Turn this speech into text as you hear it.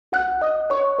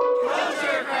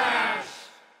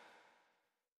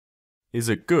Is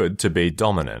it good to be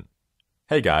dominant?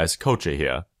 Hey guys, Culture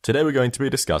here. Today we're going to be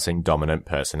discussing dominant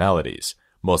personalities.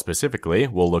 More specifically,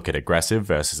 we'll look at aggressive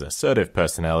versus assertive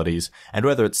personalities and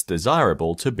whether it's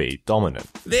desirable to be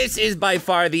dominant. This is by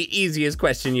far the easiest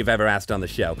question you've ever asked on the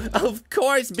show. Of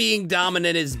course being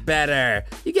dominant is better.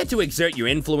 You get to exert your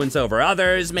influence over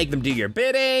others, make them do your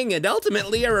bidding, and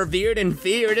ultimately are revered and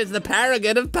feared as the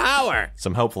paragon of power.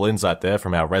 Some helpful insight there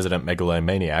from our resident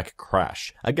megalomaniac,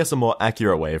 Crash. I guess a more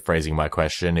accurate way of phrasing my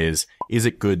question is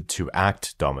it good to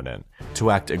act dominant? To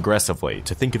act aggressively,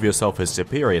 to think of yourself as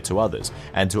superior to others,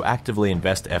 and to actively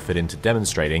invest effort into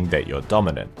demonstrating that you're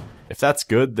dominant. If that's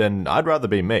good, then I'd rather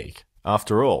be meek.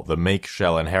 After all, the meek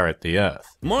shall inherit the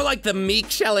earth. More like the meek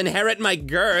shall inherit my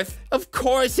girth. Of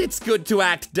course it's good to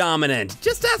act dominant.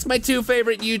 Just ask my two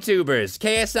favorite YouTubers,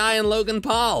 KSI and Logan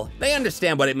Paul. They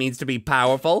understand what it means to be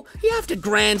powerful. You have to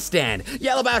grandstand,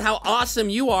 yell about how awesome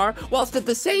you are, whilst at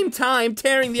the same time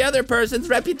tearing the other person's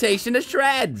reputation to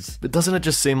shreds. But doesn't it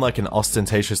just seem like an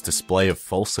ostentatious display of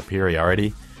false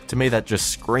superiority? To me, that just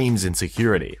screams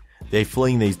insecurity. They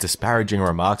fling these disparaging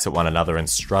remarks at one another and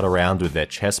strut around with their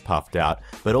chest puffed out,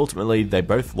 but ultimately they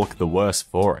both look the worse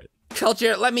for it.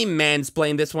 Culture, let me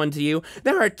mansplain this one to you.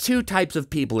 There are two types of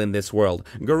people in this world,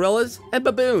 gorillas and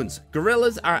baboons.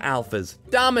 Gorillas are alphas,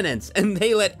 dominants, and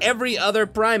they let every other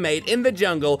primate in the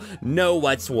jungle know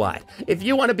what's what. If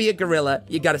you want to be a gorilla,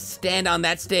 you gotta stand on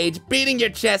that stage, beating your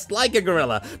chest like a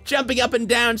gorilla, jumping up and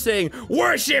down saying,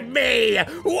 "Worship me!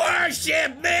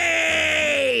 Worship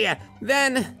me!"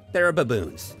 Then there are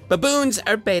baboons. Baboons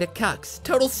are beta cucks,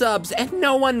 total subs, and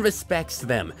no one respects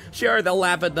them. Sure, they'll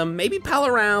laugh at them, maybe pal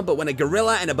around, but when a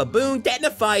gorilla and a baboon get in a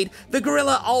fight, the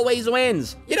gorilla always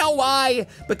wins. You know why?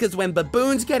 Because when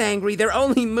baboons get angry, their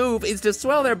only move is to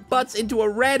swell their butts into a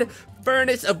red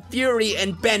furnace of fury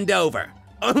and bend over.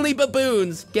 Only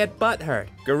baboons get butthurt.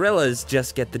 Gorillas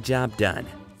just get the job done.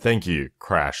 Thank you,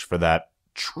 Crash, for that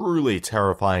truly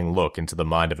terrifying look into the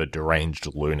mind of a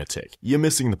deranged lunatic. You're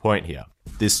missing the point here.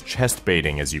 This chest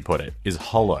beating, as you put it, is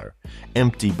hollow.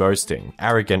 Empty boasting,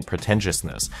 arrogant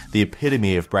pretentiousness, the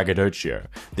epitome of braggadocio.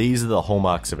 These are the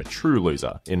hallmarks of a true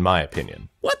loser, in my opinion.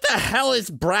 What the hell is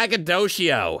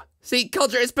braggadocio? See,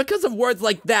 Culture, it's because of words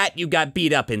like that you got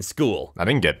beat up in school. I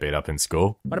didn't get beat up in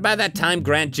school. What about that time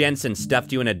Grant Jensen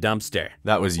stuffed you in a dumpster?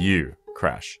 That was you,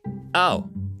 Crash. Oh.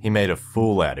 He made a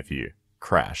fool out of you,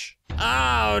 Crash.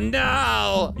 Oh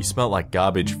no! You smelled like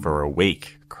garbage for a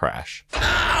week, Crash.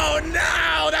 Oh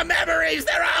no! The memories,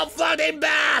 they're all floating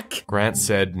back! Grant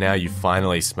said, now you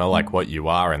finally smell like what you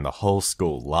are, and the whole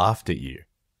school laughed at you,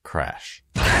 Crash.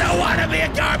 I don't want to be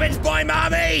a garbage boy,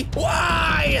 Mommy!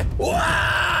 Why?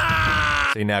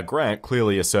 Why? See, now Grant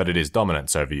clearly asserted his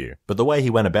dominance over you, but the way he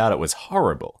went about it was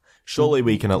horrible. Surely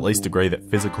we can at least agree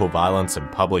that physical violence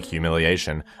and public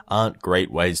humiliation aren't great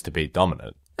ways to be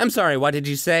dominant. I'm sorry, what did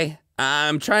you say?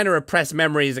 I'm trying to repress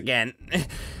memories again.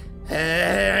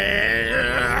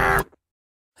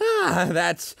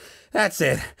 That's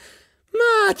it.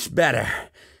 Much better.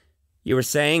 You were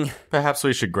saying? Perhaps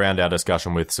we should ground our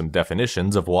discussion with some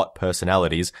definitions of what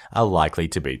personalities are likely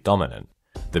to be dominant.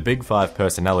 The Big Five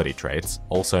personality traits,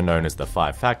 also known as the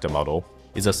five-factor model,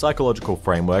 is a psychological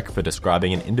framework for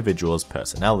describing an individual's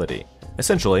personality.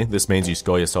 Essentially, this means you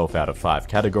score yourself out of 5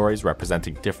 categories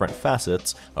representing different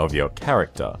facets of your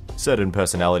character. Certain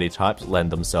personality types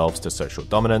lend themselves to social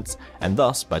dominance, and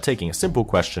thus, by taking a simple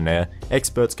questionnaire,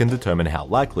 experts can determine how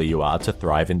likely you are to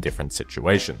thrive in different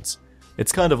situations.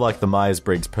 It's kind of like the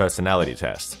Myers-Briggs personality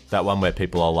test, that one where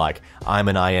people are like, I'm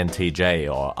an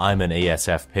INTJ, or I'm an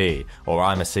ESFP, or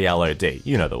I'm a CLOD,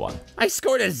 you know the one. I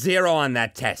scored a 0 on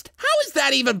that test. How is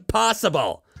that even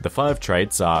possible? The 5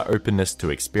 traits are openness to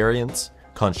experience,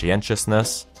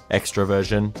 conscientiousness,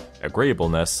 extroversion,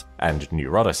 agreeableness, and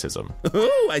neuroticism.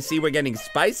 Ooh, I see we're getting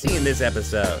spicy in this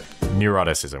episode.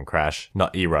 Neuroticism, Crash,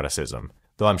 not eroticism.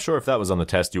 Though I'm sure if that was on the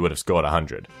test you would have scored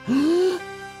 100.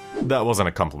 That wasn't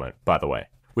a compliment, by the way.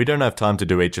 We don't have time to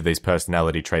do each of these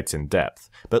personality traits in depth,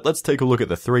 but let's take a look at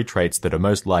the 3 traits that are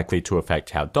most likely to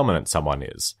affect how dominant someone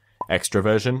is: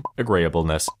 extroversion,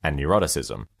 agreeableness, and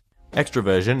neuroticism.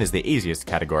 Extroversion is the easiest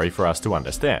category for us to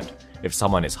understand. If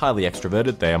someone is highly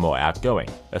extroverted, they are more outgoing,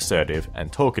 assertive,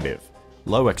 and talkative.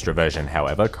 Low extroversion,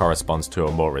 however, corresponds to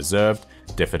a more reserved,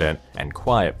 diffident, and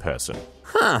quiet person.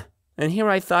 Huh. And here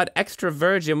I thought extra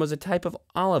virgin was a type of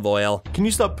olive oil. Can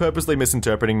you stop purposely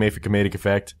misinterpreting me for comedic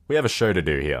effect? We have a show to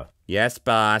do here. Yes,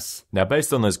 boss. Now,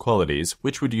 based on those qualities,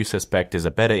 which would you suspect is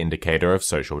a better indicator of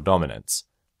social dominance?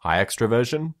 High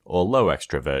extroversion or low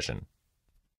extroversion?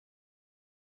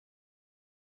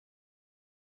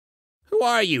 Who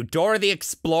are you, Dora the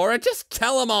Explorer? Just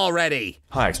tell them already.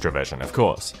 High extroversion, of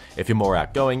course. If you're more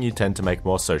outgoing, you tend to make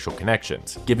more social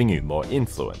connections, giving you more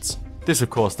influence. This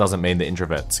of course doesn't mean that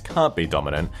introverts can't be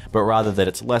dominant, but rather that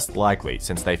it's less likely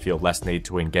since they feel less need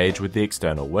to engage with the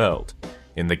external world.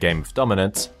 In the game of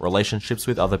dominance, relationships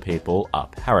with other people are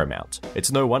paramount.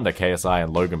 It's no wonder KSI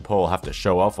and Logan Paul have to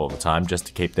show off all the time just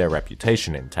to keep their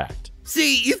reputation intact.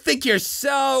 See, you think you're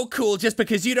so cool just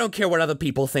because you don't care what other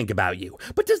people think about you.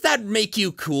 But does that make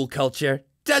you cool, Culture?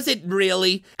 Does it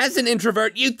really? As an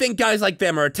introvert, you'd think guys like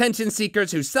them are attention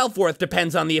seekers whose self-worth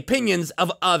depends on the opinions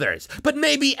of others. But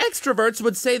maybe extroverts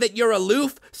would say that you're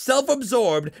aloof,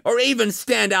 self-absorbed, or even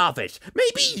standoffish.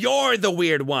 Maybe you're the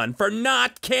weird one for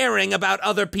not caring about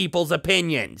other people's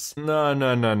opinions. No.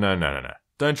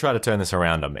 Don't try to turn this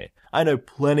around on me. I know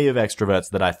plenty of extroverts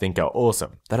that I think are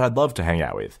awesome, that I'd love to hang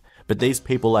out with. But these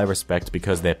people I respect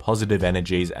because their positive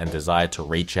energies and desire to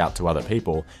reach out to other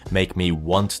people make me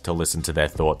want to listen to their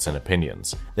thoughts and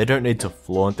opinions. They don't need to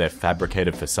flaunt their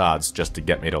fabricated facades just to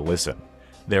get me to listen.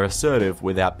 They're assertive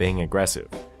without being aggressive.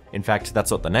 In fact,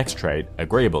 that's what the next trait,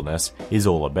 agreeableness, is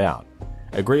all about.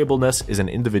 Agreeableness is an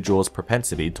individual's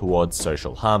propensity towards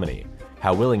social harmony,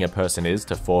 how willing a person is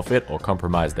to forfeit or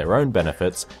compromise their own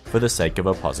benefits for the sake of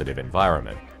a positive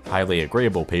environment. Highly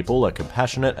agreeable people are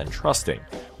compassionate and trusting,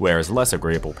 whereas less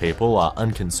agreeable people are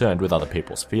unconcerned with other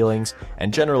people's feelings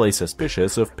and generally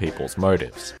suspicious of people's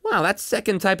motives. Wow, that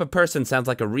second type of person sounds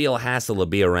like a real hassle to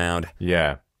be around.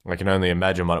 Yeah, I can only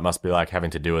imagine what it must be like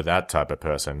having to deal with that type of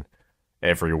person.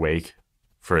 Every week,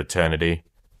 for eternity,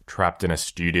 trapped in a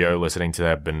studio listening to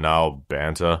their banal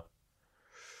banter.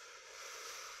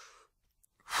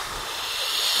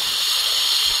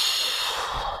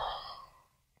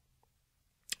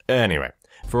 Anyway,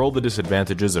 for all the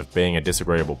disadvantages of being a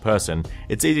disagreeable person,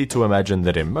 it's easy to imagine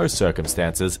that in most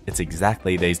circumstances, it's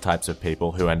exactly these types of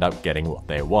people who end up getting what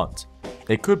they want.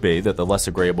 It could be that the less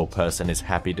agreeable person is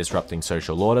happy disrupting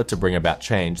social order to bring about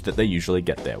change that they usually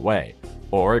get their way.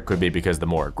 Or it could be because the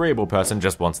more agreeable person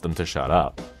just wants them to shut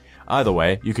up. Either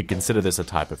way, you could consider this a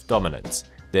type of dominance.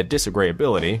 Their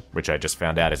disagreeability, which I just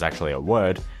found out is actually a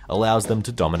word, allows them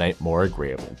to dominate more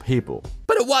agreeable people.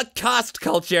 But at what cost,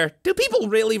 Culture? Do people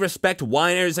really respect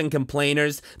whiners and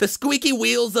complainers, the squeaky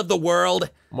wheels of the world?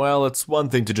 Well, it's one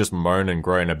thing to just moan and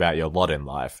groan about your lot in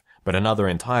life, but another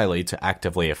entirely to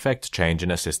actively affect change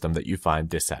in a system that you find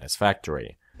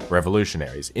dissatisfactory.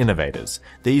 Revolutionaries, innovators,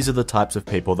 these are the types of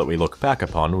people that we look back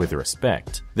upon with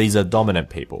respect. These are dominant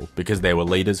people because they were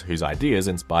leaders whose ideas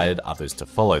inspired others to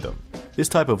follow them. This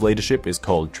type of leadership is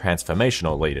called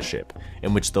transformational leadership,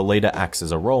 in which the leader acts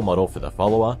as a role model for the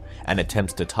follower and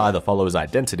attempts to tie the follower's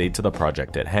identity to the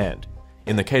project at hand.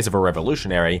 In the case of a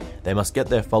revolutionary, they must get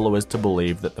their followers to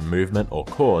believe that the movement or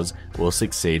cause will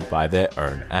succeed by their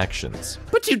own actions.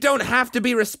 But you don't have to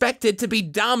be respected to be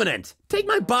dominant. Take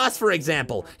my boss, for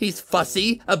example. He's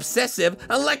fussy, obsessive,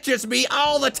 and lectures me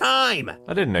all the time.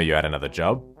 I didn't know you had another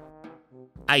job.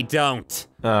 I don't.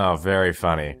 Oh, very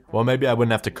funny. Well, maybe I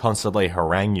wouldn't have to constantly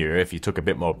harangue you if you took a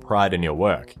bit more pride in your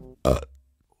work.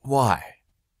 Why?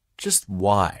 Just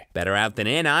why? Better out than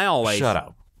in, I always... Shut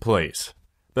up, please.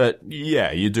 But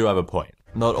yeah, you do have a point.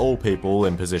 Not all people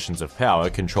in positions of power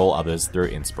control others through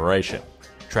inspiration.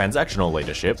 Transactional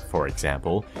leadership, for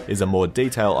example, is a more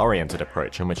detail-oriented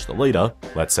approach in which the leader,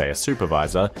 let's say a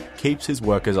supervisor, keeps his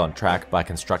workers on track by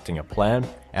constructing a plan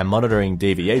and monitoring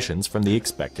deviations from the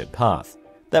expected path.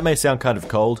 That may sound kind of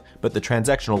cold, but the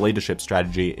transactional leadership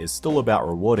strategy is still about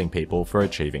rewarding people for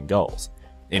achieving goals.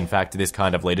 In fact, this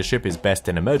kind of leadership is best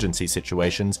in emergency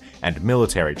situations and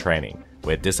military training,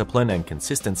 where discipline and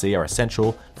consistency are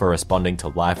essential for responding to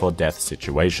life or death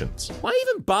situations. Why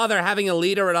even bother having a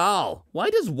leader at all? Why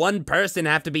does one person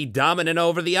have to be dominant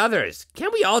over the others?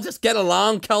 Can't we all just get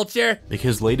along, Culture?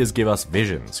 Because leaders give us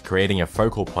visions, creating a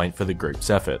focal point for the group's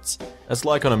efforts. It's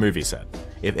like on a movie set.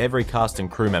 If every cast and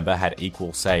crew member had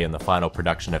equal say in the final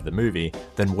production of the movie,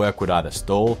 then work would either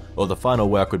stall, or the final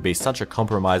work would be such a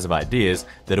compromise of ideas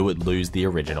that it would lose the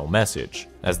original message.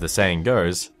 As the saying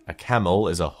goes, a camel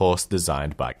is a horse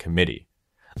designed by committee.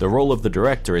 The role of the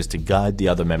director is to guide the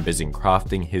other members in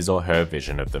crafting his or her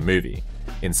vision of the movie.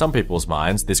 In some people's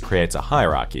minds, this creates a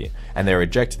hierarchy, and they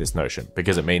reject this notion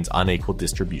because it means unequal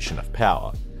distribution of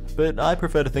power. But I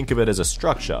prefer to think of it as a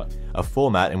structure, a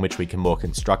format in which we can more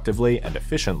constructively and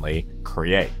efficiently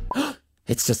create.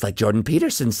 It's just like Jordan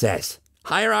Peterson says.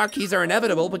 Hierarchies are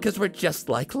inevitable because we're just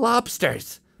like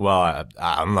lobsters. Well,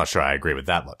 I'm not sure I agree with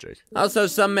that logic. Also,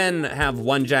 some men have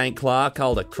one giant claw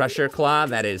called a crusher claw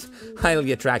that is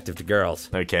highly attractive to girls.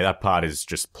 Okay, that part is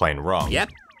just plain wrong. Yep.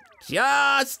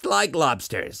 Just like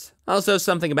lobsters. Also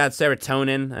something about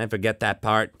serotonin. I forget that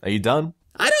part. Are you done?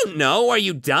 I don't know. Are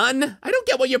you done? I don't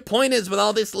get what your point is with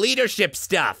all this leadership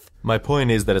stuff. My point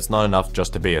is that it's not enough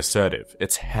just to be assertive.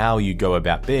 It's how you go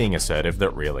about being assertive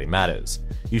that really matters.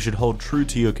 You should hold true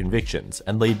to your convictions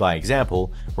and lead by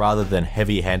example rather than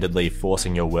heavy-handedly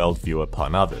forcing your worldview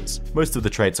upon others. Most of the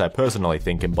traits I personally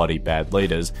think embody bad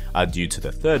leaders are due to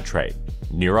the third trait,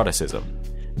 neuroticism.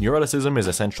 Neuroticism is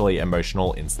essentially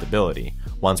emotional instability,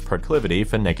 one's proclivity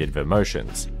for negative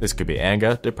emotions. This could be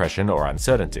anger, depression, or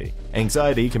uncertainty.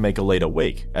 Anxiety can make a leader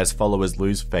weak, as followers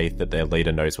lose faith that their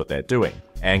leader knows what they're doing.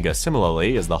 Anger,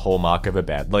 similarly, is the hallmark of a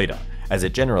bad leader, as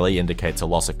it generally indicates a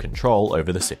loss of control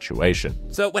over the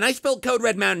situation. So when I spilled Code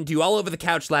Red Mountain Dew all over the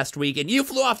couch last week and you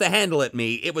flew off the handle at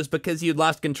me, it was because you'd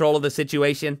lost control of the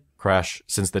situation? Crash,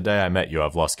 since the day I met you,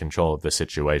 I've lost control of the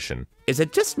situation. Is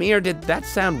it just me, or did that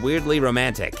sound weirdly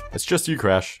romantic? It's just you,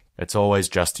 Crash. It's always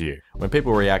just you. When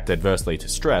people react adversely to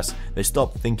stress, they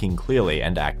stop thinking clearly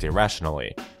and act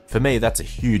irrationally. For me, that's a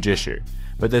huge issue.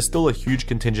 But there's still a huge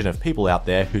contingent of people out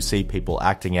there who see people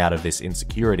acting out of this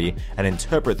insecurity and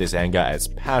interpret this anger as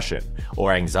passion,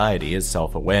 or anxiety as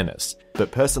self-awareness.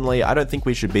 But personally, I don't think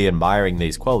we should be admiring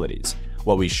these qualities.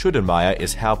 What we should admire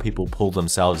is how people pull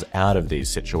themselves out of these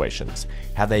situations,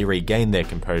 how they regain their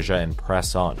composure and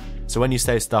press on. So when you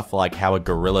say stuff like how a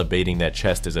gorilla beating their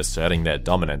chest is asserting their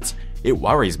dominance, it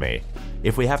worries me.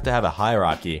 If we have to have a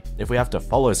hierarchy, if we have to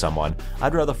follow someone,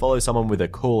 I'd rather follow someone with a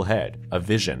cool head, a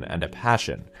vision, and a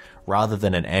passion, rather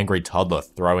than an angry toddler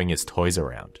throwing his toys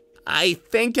around. I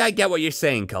think I get what you're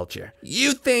saying, Culture.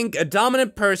 You think a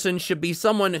dominant person should be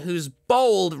someone who's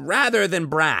bold rather than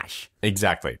brash.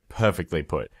 Exactly. Perfectly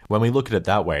put. When we look at it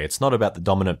that way, it's not about the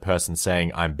dominant person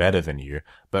saying, I'm better than you,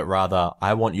 but rather,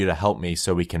 I want you to help me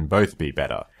so we can both be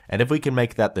better. And if we can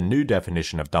make that the new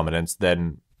definition of dominance,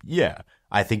 then, yeah,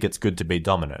 I think it's good to be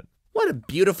dominant. What a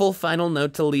beautiful final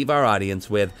note to leave our audience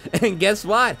with. And guess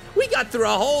what? We got through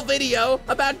a whole video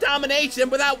about domination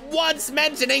without once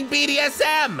mentioning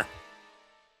BDSM!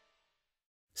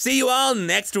 See you all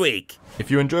next week! If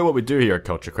you enjoy what we do here at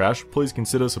CultureCrash, please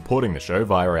consider supporting the show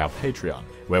via our Patreon,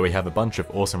 where we have a bunch of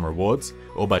awesome rewards,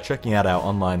 or by checking out our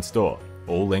online store.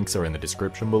 All links are in the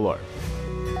description below.